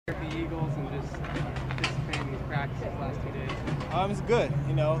Eagles and just participating in these practices the last 2 days? It's good,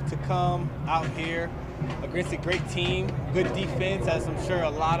 to come out here against a great team, good defense, as I'm sure a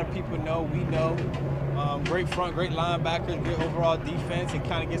lot of people know, we know. Great front, great linebackers, good overall defense, and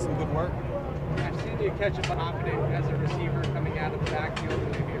kind of get some good work. I've seen you catch up confident as a receiver coming out of the backfield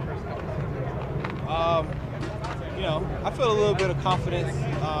in maybe your first couple seasons. I feel a little bit of confidence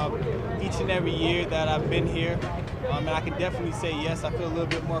each and every year that I've been here. And I can definitely say yes, I feel a little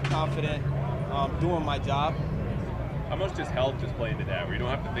bit more confident doing my job. How much does help just playing to that, where you don't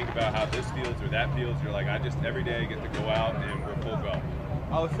have to think about how this feels or that feels? You're like, I just every day get to go out and we're full go.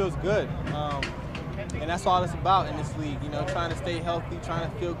 Oh, it feels good. And that's all it's about in this league, trying to stay healthy,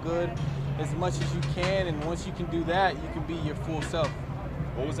 trying to feel good as much as you can. And once you can do that, you can be your full self.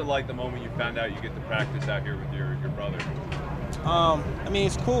 What was it like the moment you found out you get to practice out here with your brother?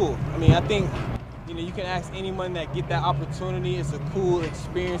 It's cool. I think, you can ask anyone that get that opportunity. It's a cool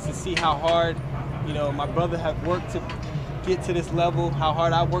experience to see how hard, my brother has worked to get to this level, how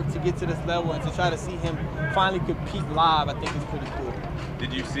hard I worked to get to this level, and to try to see him finally compete live, I think is pretty cool.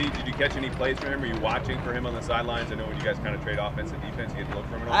 Did you catch any plays from him? Were you watching for him on the sidelines? I know when you guys kind of trade offense and defense, you get to look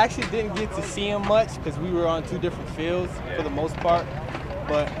for him at all? I actually didn't get to see him much because we were on two different fields for the most part.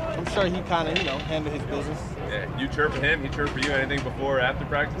 But I'm sure he kind of, handled his business. Yeah. You chirp for him, he chirped for you. Anything before or after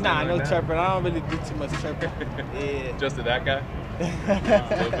practice? Nah, no like chirping. I don't really do too much chirping. Yeah. Just to that guy? Just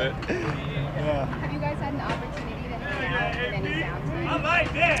a little bit? Yeah. Have you guys had an opportunity to hang out in any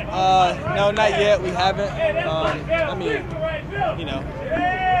downtime? No, not yet. We haven't.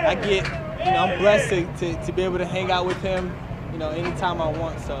 I'm blessed to be able to hang out with him, anytime I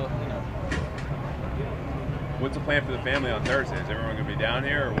want. So, What's the plan for the family on Thursday? Is everyone going to be down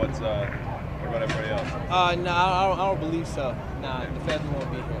here, or what about everybody else? No, I don't believe so. Nah, the family won't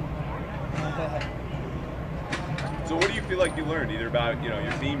be here. So what do you feel like you learned, either about your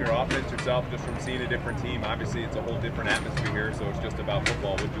team, your offense, yourself, just from seeing a different team? Obviously, it's a whole different atmosphere here, so it's just about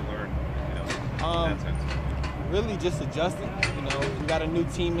football. What did you learn, in that sense? Really just adjusting. We got a new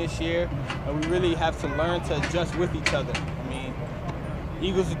team this year, and we really have to learn to adjust with each other.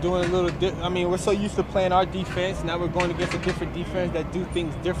 Eagles are doing a little we're so used to playing our defense. Now we're going against a different defense that do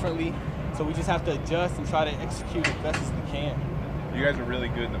things differently. So we just have to adjust and try to execute as best as we can. You guys were really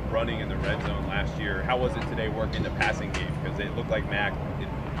good in the running in the red zone last year. How was it today working the passing game? Because it looked like Mac,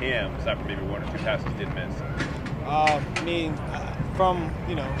 aside from maybe one or two passes, did miss. From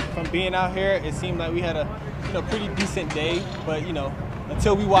being out here, it seemed like we had a pretty decent day. But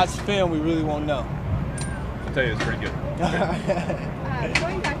until we watch film, we really won't know. I'll tell you, it's pretty good.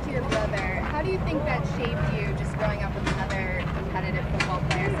 Going back to your brother, how do you think that shaped you, just growing up with another competitive football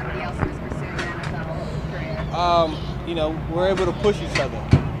player, somebody else who's pursuing an NFL career? We're able to push each other.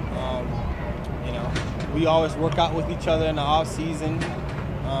 We always work out with each other in the off season.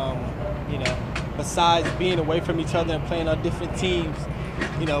 Besides being away from each other and playing on different teams,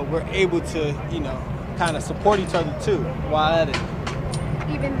 we're able to, kind of support each other too while at it.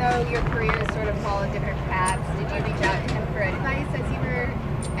 Even though your careers sort of follow different paths, did you reach out to him for advice as you were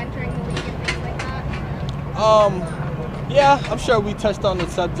entering the league and things like that? Yeah, I'm sure we touched on the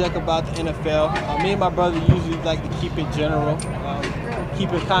subject about the NFL. Me and my brother usually like to keep it general,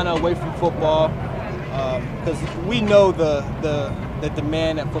 keep it kind of away from football, because we know the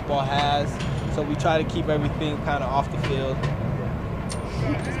demand that football has, so we try to keep everything kind of off the field.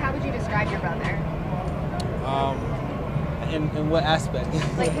 Just how would you describe your brother? In what aspect?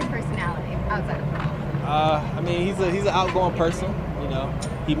 Like his personality outside of football. He's an outgoing person.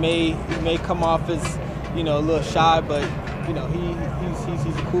 He may come off as a little shy, but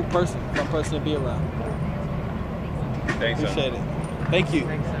he's a cool person, fun person to be around. Thanks. Appreciate it. Thank you.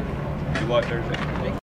 Good luck Thursday.